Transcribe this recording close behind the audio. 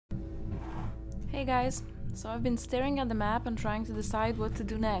Hey guys, so I've been staring at the map and trying to decide what to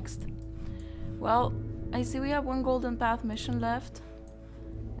do next. Well, I see we have one Golden Path mission left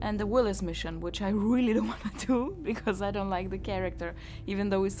and the Willis mission, which I really don't want to do because I don't like the character, even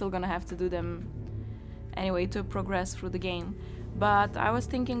though we're still gonna have to do them anyway to progress through the game. But I was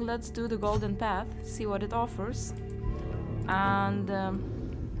thinking, let's do the Golden Path, see what it offers, and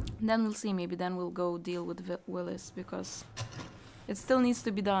then we'll see. Maybe then we'll go deal with Willis, because it still needs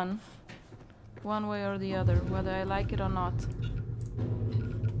to be done one way or the other, whether I like it or not.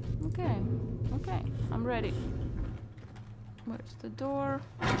 Okay, I'm ready. Where's the door?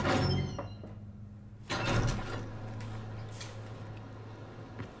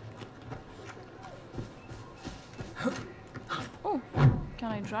 Oh,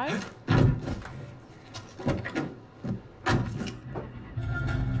 can I drive? You're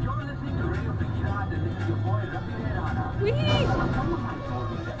listening to Radio Free and this is your boy Ravi Rana. Someone might told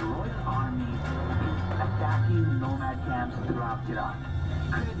me that the Royal Army is attacking nomad camps throughout Iraq.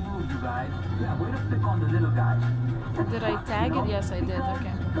 Great move, you guys. Yeah, way to pick on the little guys. Did I tag it? Yes, I did.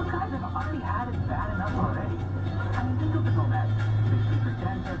 Okay. Those guys have already had it bad enough already. I mean, think of the nomads. They sleep in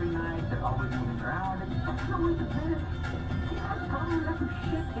tents every night. They're always moving around. That's no way to live. These guys probably let them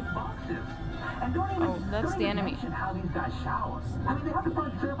shit in boxes. And that's the enemy. Mention how these guys shower. I mean, they have to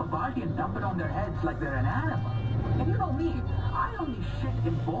probably fill up a balty and dump it on their heads like they're an animal. And you know me, I only shit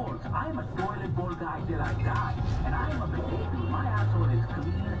in bowls. I am a toilet bowl guy till I die. And I am a potato. My asshole is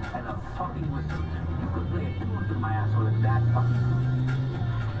clean as a fucking whistle. You could play a tune through my asshole. It's that fucking clean.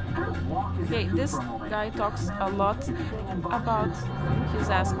 Okay, this guy talks a lot about his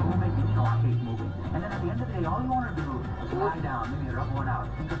asshole. And then at the end of the day, all you want to do is lie down, maybe rub one out,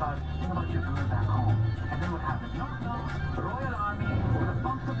 think about your girl back home. And then what happens? No, the Royal Army will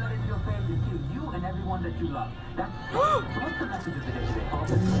pump the blood into your face and kill you and everyone that you love. That's so what's the message of the day today,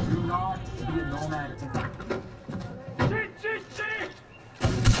 folks? Do not be a nomad.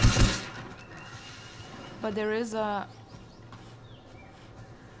 But there is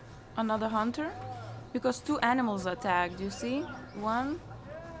another hunter, because 2 animals are tagged, you see? 1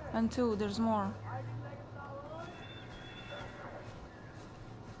 and 2, there's more.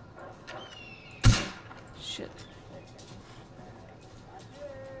 Shit.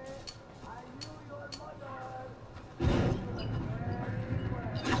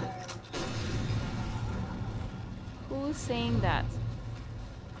 Who's saying that?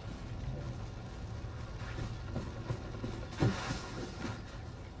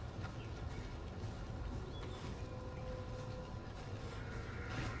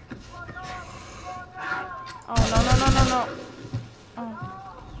 Oh, no. Oh.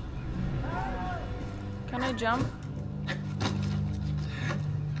 Can I jump?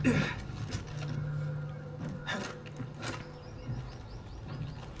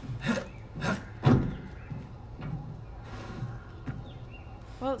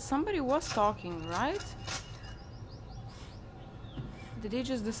 Well, somebody was talking, right? Did he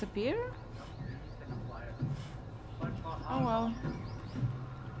just disappear? Oh well.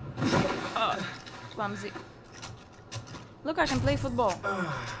 Clumsy. Look, I can play football.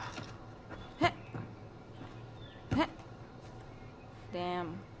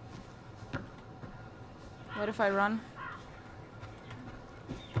 Damn. What if I run?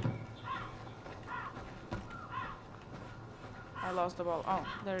 I lost the ball. Oh,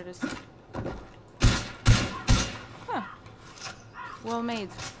 there it is. Huh. Well made.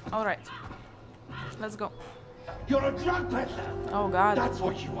 Alright. Let's go. You're a drug peddler! Oh god. That's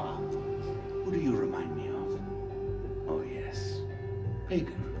what you are. Who do you remind me of? Oh yes.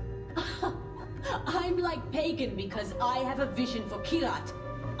 Pagan. I'm like Pagan because I have a vision for Kirat.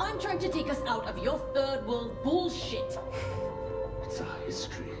 I'm trying to take us out of your third world bullshit. It's a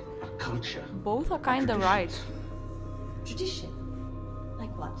history, a culture. Both are kinda right. Tradition?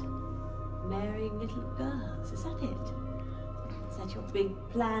 Like what? Marrying little girls, is that it? Is that your big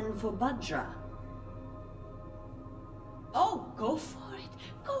plan for Bhadra? Oh, go for it.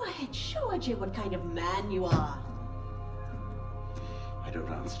 Go ahead, show Ajay what kind of man you are. I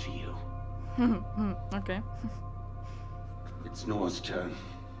don't answer to you. Okay. It's Noore's turn.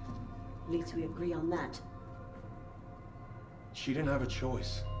 At least we agree on that. She didn't have a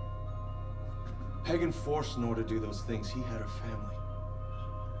choice. Pagan forced Noore to do those things. He had her family.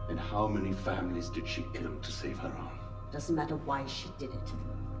 And how many families did she kill to save her own? Doesn't matter why she did it.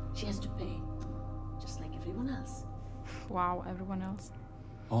 She has to pay. Just like everyone else. Wow, everyone else.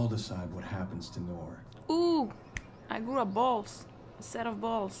 I'll decide what happens to Noore. Ooh! I grew up balls. A set of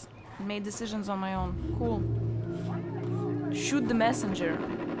balls. Made decisions on my own. Cool. Shoot the messenger.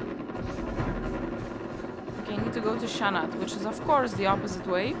 Okay, I need to go to Shanat, which is of course the opposite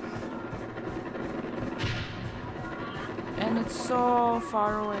way. And it's so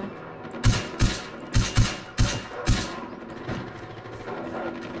far away.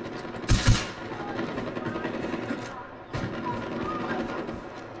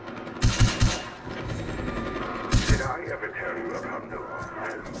 Did I ever tell you about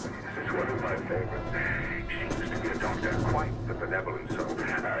Noore? This is one of my favorites. She used to be a doctor, quite the benevolent soul.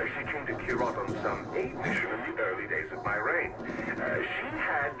 She came to Kirot on some aid mission in the early days of my reign. She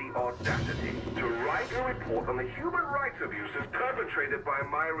had the audacity to write a report on the human rights abuses perpetrated by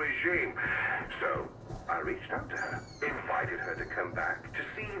my regime. So, I reached out to her, invited her to come back to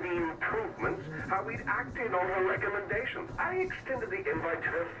see the improvements, how we'd acted on her recommendations. I extended the invite to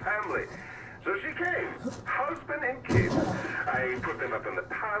her family. So she came, husband and kids. I put them up in the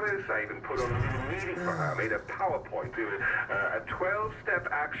palace. I even put on a little meeting for her. Made a PowerPoint, a 12-step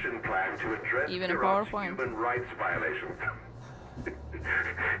action plan to address Kirot's human rights violations.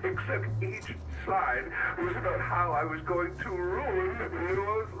 Except each slide was about how I was going to ruin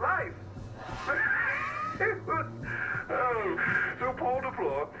Noore's life. It was, so Paul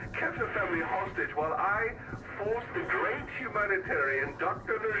Deplore kept her family hostage while I forced the great humanitarian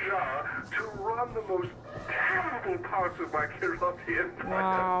Dr. Najar to run the most terrible parts of my Kirotian plan.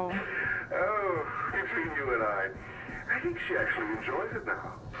 Wow. Oh, between you and I think she actually enjoys it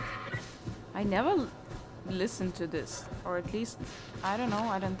now. I never listened to this, or at least, I don't know,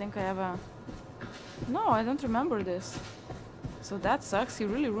 I don't think I ever... No, I don't remember this. So that sucks, he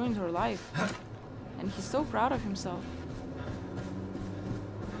really ruined her life. And he's so proud of himself.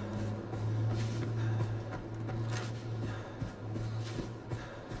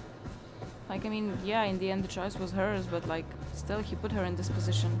 Like, I mean, yeah, in the end the choice was hers, but like, still he put her in this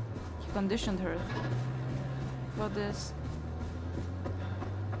position. He conditioned her for this.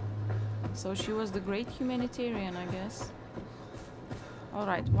 So she was the great humanitarian, I guess.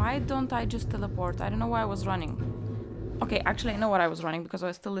 Alright, why don't I just teleport? I don't know why I was running. Okay, actually I know what I was running because I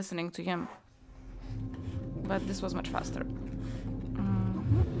was still listening to him. But this was much faster.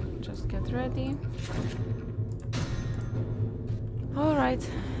 Just get ready. Alright,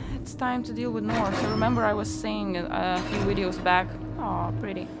 it's time to deal with Noore. So remember I was saying a few videos back, oh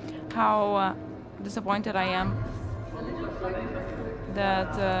pretty, how disappointed I am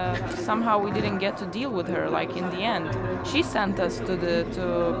that somehow we didn't get to deal with her, like in the end. She sent us to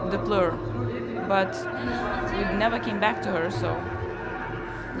the Plur, but we never came back to her, so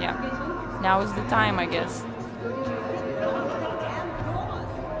yeah. Now is the time, I guess.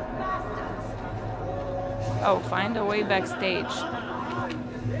 Oh, find a way backstage.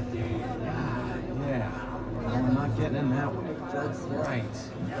 Yeah, I'm not getting in that one. That's right.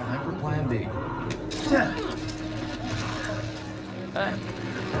 Time for plan B.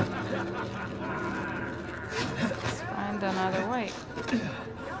 Let's find another way.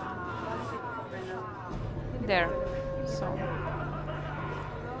 There. So.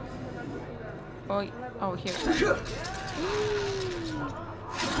 Oh, here.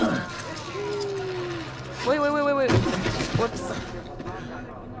 Wait. Whoops.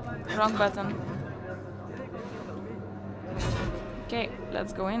 Wrong button. Okay,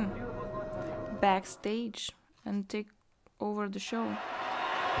 let's go in. Backstage and take over the show.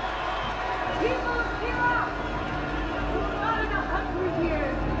 People of Kira! You're not in a hungry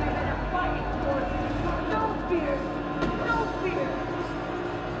years. You're in a fighting force. No fear. No fear.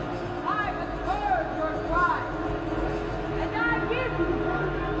 I have heard your cry. And I give you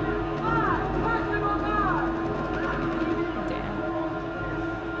my personal guard. Their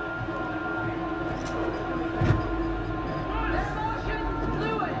emotions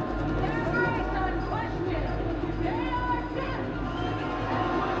fluid. Their grace unquestioned. They are dead.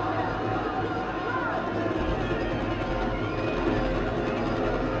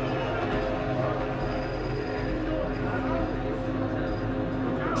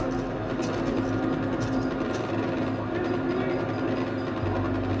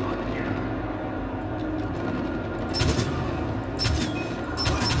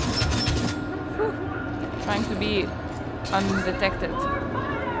 Trying to be undetected.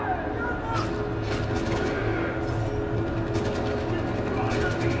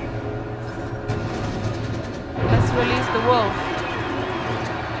 Let's release the wolf.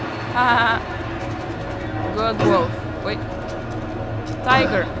 Haha. Good wolf. Wait.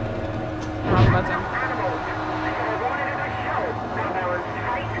 Tiger. Wrong button.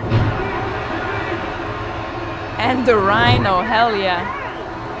 And the rhino, hell yeah.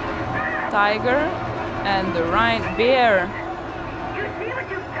 Tiger and the rhino, bear. You see what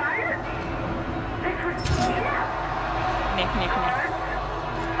you've done? This was enough. Nick.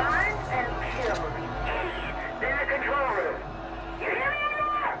 Find and kill the idiot in the control room. You hear me?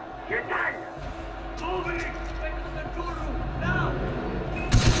 You're done. Moving! Take the control room!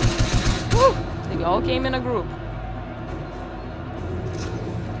 We all came in a group.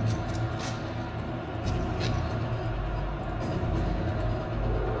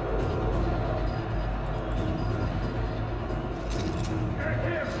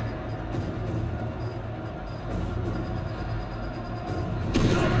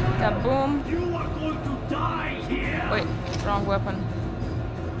 Kaboom. You are going to die here! Wait, wrong weapon.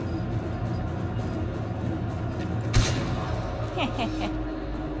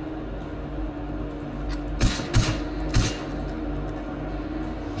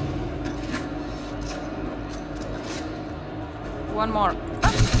 One more.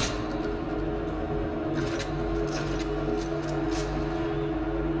 Ah.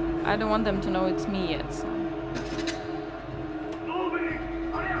 I don't want them to know it's me yet, so.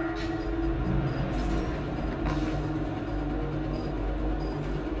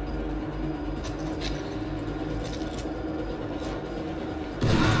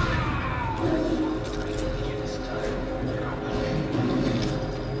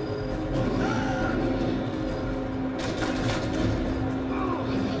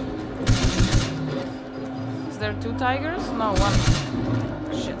 Two tigers? No, one.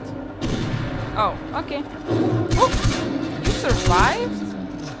 Shit. Oh, okay. Oh, you survived?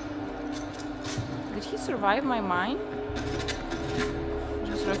 Did he survive my mine?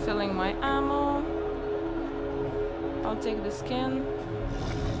 Just refilling my ammo. I'll take the skin.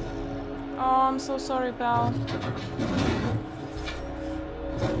 Oh, I'm so sorry, pal.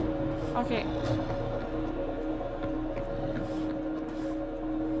 Okay.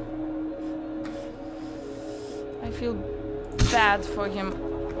 I feel bad for him.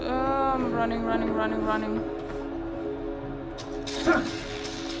 I'm running.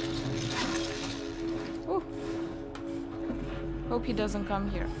 Ooh. Hope he doesn't come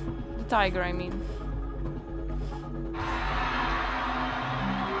here. The tiger, I mean.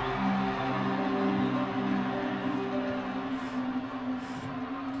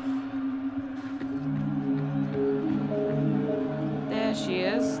 There she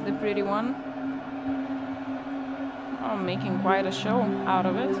is, the pretty one. I'm making quite a show out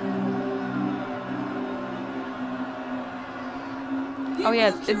of it. Oh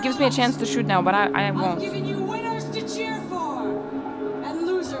yeah, it gives me a chance to shoot now, but I won't. Giving you winners to cheer for and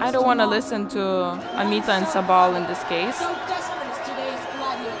losers. I don't want to listen to Amita and Sabal in this case. So desperate is today's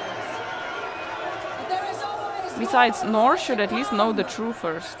gladiators. But there is always Besides, Noore should at least know the truth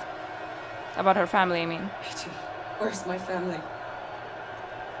first. About her family, I mean. Where's my family?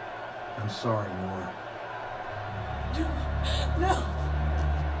 I'm sorry, Noore. No.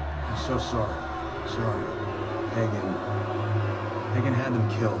 I'm so sorry. Sorry. Hagen had them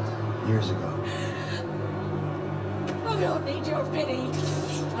killed years ago. I don't need your pity.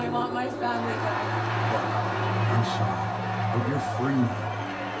 I want my family back. Look, I'm sorry, but you're free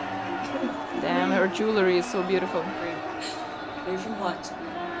now. Damn, her jewelry is so beautiful. Free from what?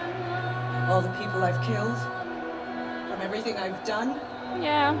 All the people I've killed? From everything I've done?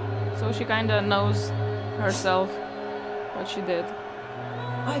 Yeah, so she kinda knows herself what she did.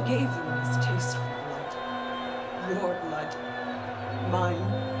 I gave them this taste for blood. Your blood. Mine.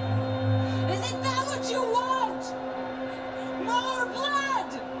 Isn't that what you want? More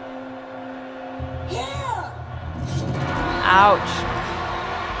blood! Here! Ouch.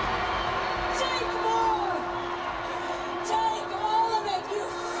 Take more! Take all of it, you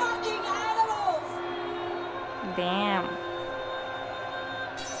fucking animals! Damn.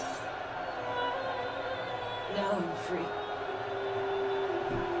 Now I'm free.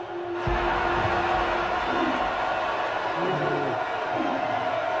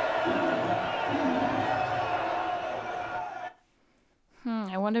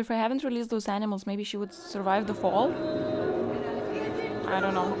 I wonder if I haven't released those animals, maybe she would survive the fall? I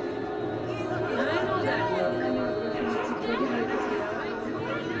don't know.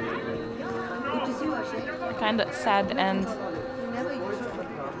 Kinda sad end.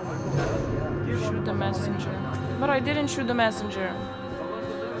 Shoot the messenger. But I didn't shoot the messenger.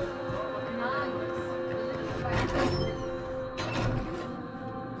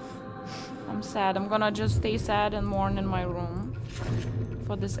 I'm sad. I'm gonna just stay sad and mourn in my room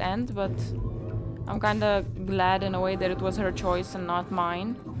for this end, but I'm kinda glad in a way that it was her choice and not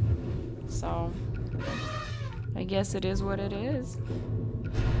mine. So I guess it is what it is.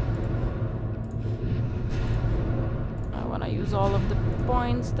 I wanna use all of the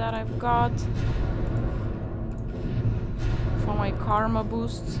points that I've got for my karma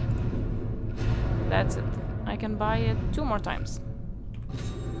boosts. That's it. I can buy it 2 more times.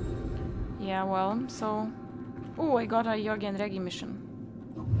 Yeah, well, so... Oh, I got a Yogi and Regi mission.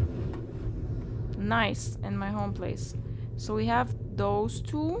 Nice, in my home place. So we have those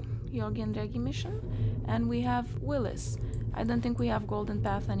 2. Yogi and Reggie mission, and we have Willis. I don't think we have Golden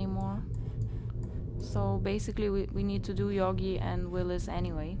Path anymore. So basically we need to do Yogi and Willis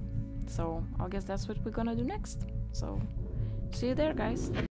anyway. So I guess that's what we're gonna do next. So see you there, guys.